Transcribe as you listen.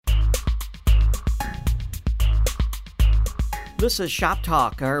This is Shop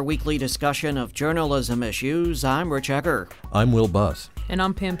Talk, our weekly discussion of journalism issues. I'm Rich Egger. I'm Will Buzz. And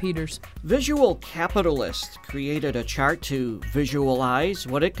I'm Pam Peters. Visual Capitalist created a chart to visualize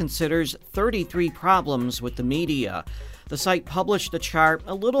what it considers 33 problems with the media. The site published the chart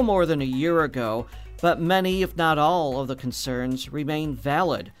a little more than a year ago, but many, if not all, of the concerns remain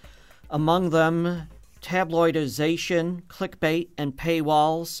valid. Among them, tabloidization, clickbait, and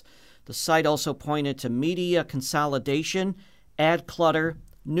paywalls. The site also pointed to media consolidation, ad clutter,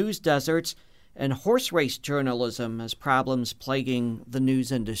 news deserts, and horse race journalism as problems plaguing the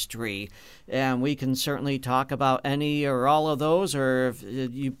news industry. And we can certainly talk about any or all of those, or if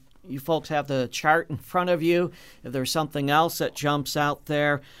you folks have the chart in front of you, if there's something else that jumps out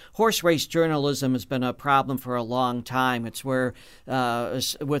there. Horse race journalism has been a problem for a long time. It's where,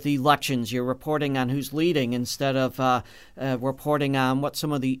 with elections, you're reporting on who's leading instead of reporting on what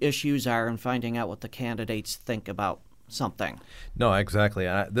some of the issues are and finding out what the candidates think about something. No, exactly.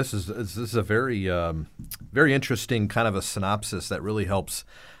 This is a very very interesting kind of a synopsis that really helps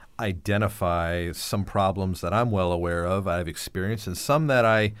identify some problems that I'm well aware of, I've experienced, and some that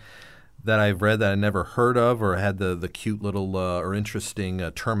I've read that I never heard of or had the cute little or interesting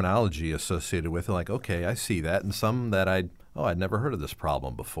terminology associated with it. Like, okay, I see that, and some that I'd never heard of this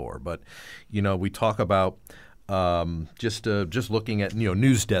problem before. But we talk about just looking at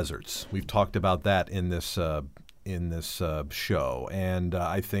news deserts. We've talked about that in this show, and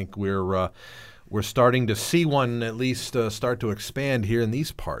I think we're starting to see one at least start to expand here in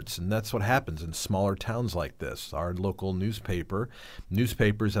these parts, and that's what happens in smaller towns like this. Our local newspapers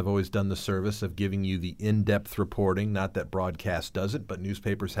have always done the service of giving you the in-depth reporting, not that broadcast does it, but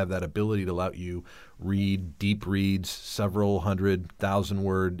newspapers have that ability to let you read deep reads, several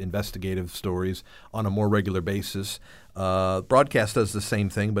 100,000-word investigative stories on a more regular basis. Broadcast does the same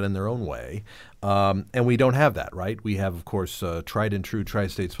thing, but in their own way. And we don't have that, right? We have, of course, tried and true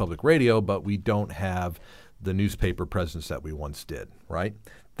Tri-States Public Radio, but we don't have the newspaper presence that we once did, right?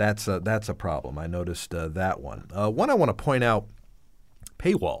 That's a problem. I noticed that one. One I want to point out,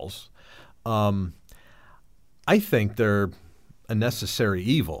 paywalls. I think they're a necessary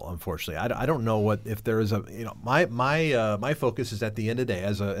evil, unfortunately. I don't know if there is my focus is at the end of the day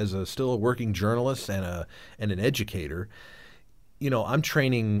as a still a working journalist and an educator.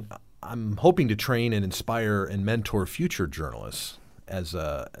 I'm hoping to train and inspire and mentor future journalists as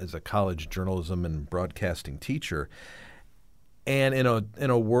a college journalism and broadcasting teacher. And in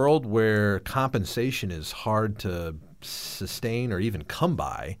a world where compensation is hard to sustain or even come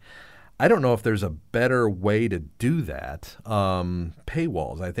by, I don't know if there's a better way to do that.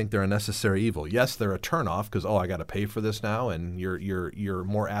 Paywalls, I think they're a necessary evil. Yes, they're a turnoff because I got to pay for this now, and you're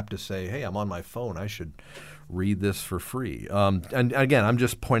more apt to say, hey, I'm on my phone, I should read this for free. And again, I'm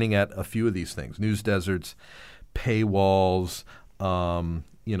just pointing at a few of these things: news deserts, paywalls, false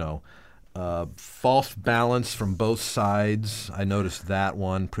balance from both sides. I noticed that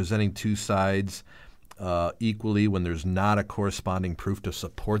one, presenting two sides equally when there's not a corresponding proof to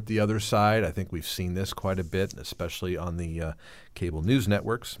support the other side. I think we've seen this quite a bit, especially on the cable news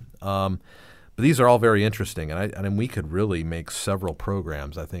networks. But these are all very interesting, and we could really make several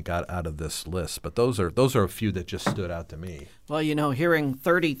programs, I think, out of this list. But those are a few that just stood out to me. Well, hearing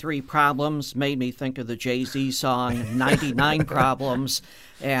 33 problems made me think of the Jay-Z song 99 Problems.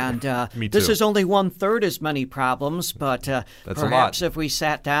 And this is only 1/3 as many problems, but perhaps if we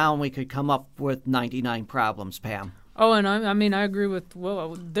sat down, we could come up with 99 problems, Pam. Oh, and I agree with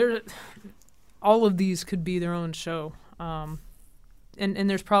Will. All of these could be their own show. And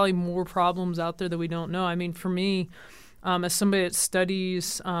there's probably more problems out there that we don't know. I mean, for me, as somebody that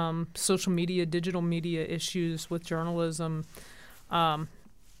studies social media, digital media issues with journalism, algorithmic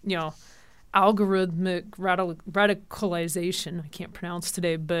radicalization, I can't pronounce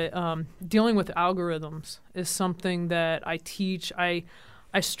today, but dealing with algorithms is something that I teach. I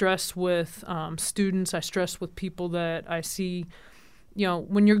stress with students. I stress with people that I see.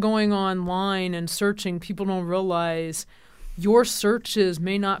 When you're going online and searching, people don't realize your searches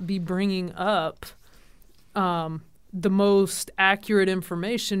may not be bringing up the most accurate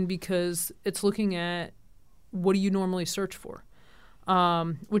information because it's looking at what do you normally search for,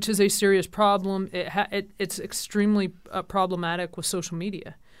 which is a serious problem. It's extremely problematic with social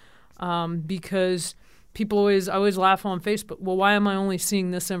media because people always laugh on Facebook. Well, why am I only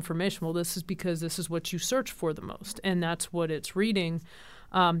seeing this information? Well, this is because this is what you search for the most, and that's what it's reading.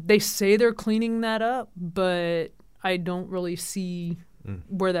 They say they're cleaning that up, but I don't really see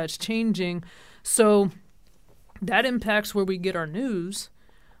where that's changing. So that impacts where we get our news,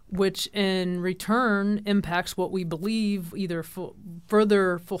 which in return impacts what we believe, either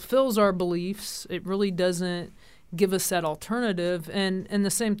further fulfills our beliefs. It really doesn't give us that alternative. And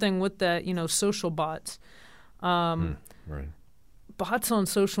the same thing with that, social bots. Right. Bots on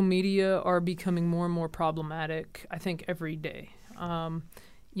social media are becoming more and more problematic, I think, every day. I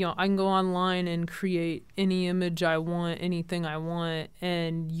can go online and create any image I want, anything I want,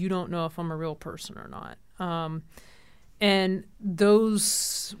 and you don't know if I'm a real person or not. And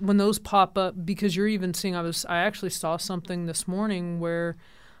when those pop up, because you're even seeing, I actually saw something this morning where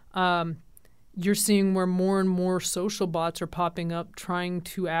you're seeing where more and more social bots are popping up trying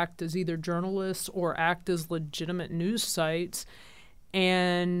to act as either journalists or act as legitimate news sites,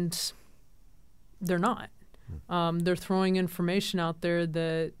 and they're not. They're throwing information out there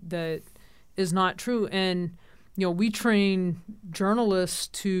that is not true. And, we train journalists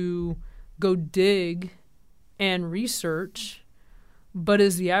to go dig and research, but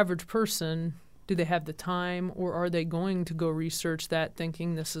as the average person, do they have the time, or are they going to go research that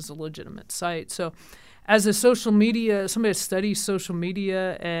thinking this is a legitimate site? So as a somebody that studies social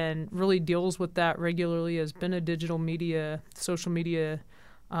media and really deals with that regularly, has been a social media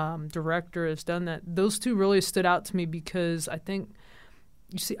director, has done that. Those two really stood out to me because I think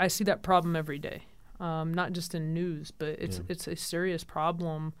I see that problem every day, not just in news, but it's a serious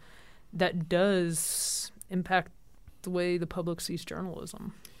problem that does impact the way the public sees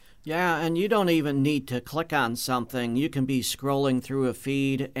journalism. Yeah, and you don't even need to click on something. You can be scrolling through a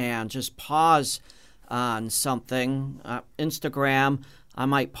feed and just pause on something. Instagram, I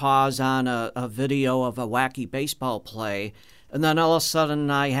might pause on a video of a wacky baseball play, and then all of a sudden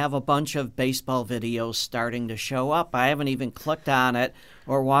I have a bunch of baseball videos starting to show up. I haven't even clicked on it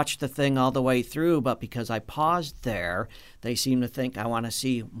or watched the thing all the way through, but because I paused there, they seem to think I want to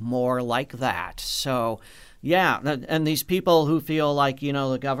see more like that. So, yeah, and these people who feel like,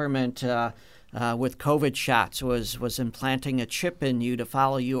 the government with COVID shots was implanting a chip in you to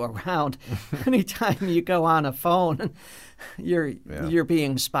follow you around. Anytime you go on a phone, you're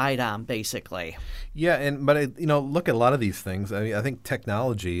being spied on, basically. Yeah, but look at a lot of these things. I mean, I think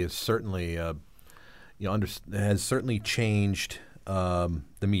technology is certainly has certainly changed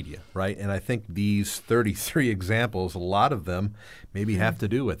the media, right? And I think these 33 examples, a lot of them maybe have to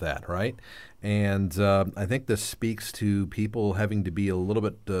do with that, right? And I think this speaks to people having to be a little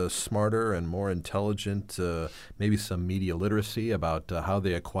bit smarter and more intelligent, maybe some media literacy about how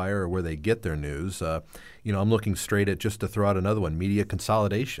they acquire or where they get their news. I'm looking straight at, just to throw out another one, media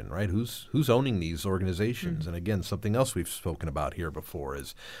consolidation, right? Who's owning these organizations? And again, something else we've spoken about here before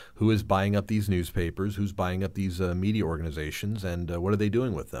is who is buying up these newspapers, who's buying up these media organizations, and what are they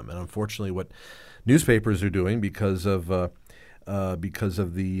doing with them? And unfortunately, what newspapers are doing because of the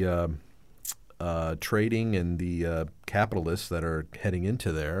trading and the capitalists that are heading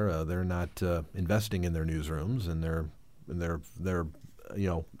into there, they're not investing in their newsrooms, and they're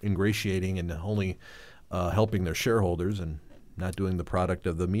ingratiating and only helping their shareholders and not doing the product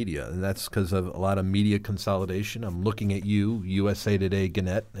of the media. And that's because of a lot of media consolidation. I'm looking at you, USA Today,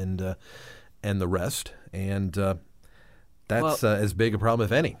 Gannett, and the rest, and that's as big a problem,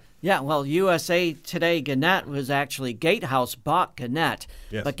 if any. Yeah, well, USA Today Gannett was actually Gatehouse bought Gannett,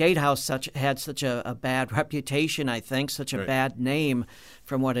 yes. But Gatehouse had such a bad reputation, I think, such a bad name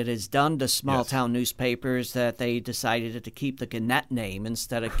from what it has done to small-town newspapers that they decided to keep the Gannett name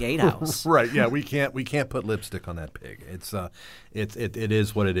instead of Gatehouse. Right, yeah, we can't put lipstick on that pig. It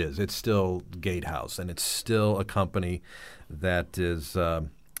is what it is. It's still Gatehouse, and it's still a company that is,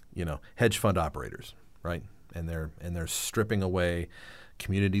 hedge fund operators, right? And they're stripping away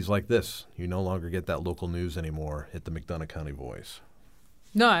communities like this. You no longer get that local news anymore at the McDonough County Voice.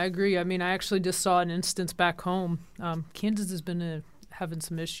 No, I agree. I mean, I actually just saw an instance back home. Kansas has been having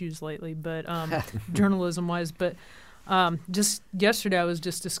some issues lately, but journalism-wise. But just yesterday, I was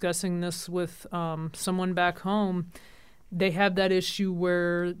just discussing this with someone back home. They have that issue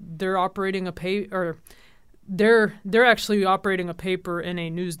where they're operating they're actually operating a paper in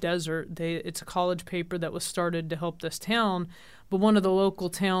a news desert. It's a college paper that was started to help this town, but one of the local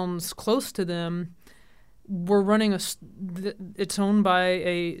towns close to them were running it's owned by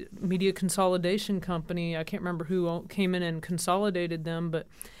a media consolidation company. I can't remember who came in and consolidated them, but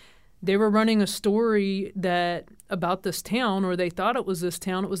they were running a story about this town, or they thought it was this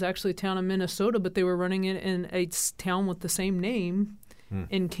town. It was actually a town in Minnesota, but they were running it in a town with the same name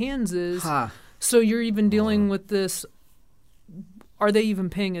in Kansas. Huh. So you're even dealing with this. Are they even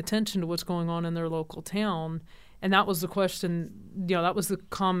paying attention to what's going on in their local town? And that was the question, that was the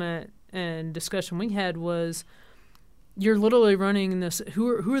comment and discussion we had was, you're literally running this.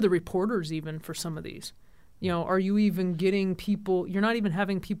 Who are the reporters even for some of these? Are you even getting people? You're not even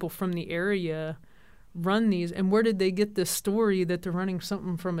having people from the area run these, and where did they get this story that they're running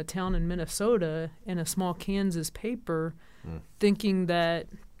something from a town in Minnesota in a small Kansas paper, thinking that,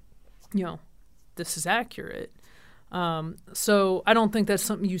 this is accurate. So I don't think that's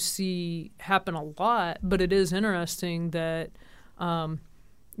something you see happen a lot, but it is interesting that,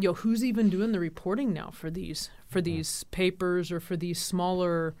 who's even doing the reporting now for these papers or for these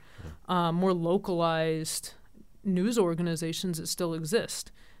smaller, more localized news organizations that still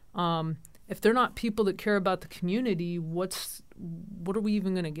exist. If they're not people that care about the community, what are we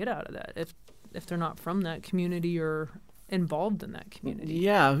even going to get out of that if they're not from that community or involved in that community?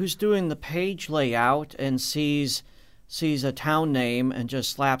 Yeah, who's doing the page layout and sees a town name and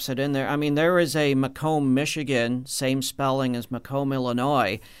just slaps it in there? I mean, there is a Macomb, Michigan, same spelling as Macomb,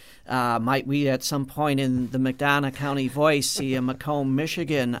 Illinois. Might we at some point in the McDonough County Voice see a Macomb,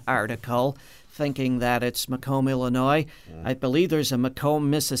 Michigan article thinking that it's Macomb, Illinois? I believe there's a Macomb,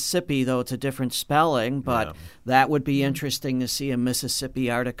 Mississippi, though it's a different spelling, but that would be interesting to see a Mississippi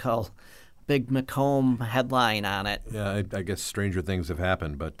article, big Macomb headline on it. Yeah, I guess stranger things have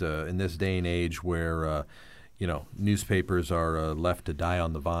happened, but in this day and age where newspapers are left to die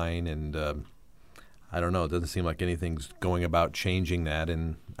on the vine, and I don't know, it doesn't seem like anything's going about changing that,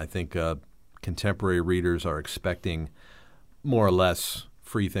 and I think contemporary readers are expecting more or less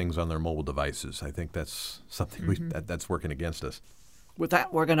free things on their mobile devices. I think that's something that's working against us. With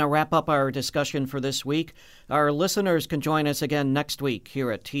that, we're going to wrap up our discussion for this week. Our listeners can join us again next week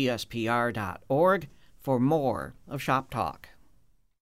here at tspr.org for more of Shop Talk.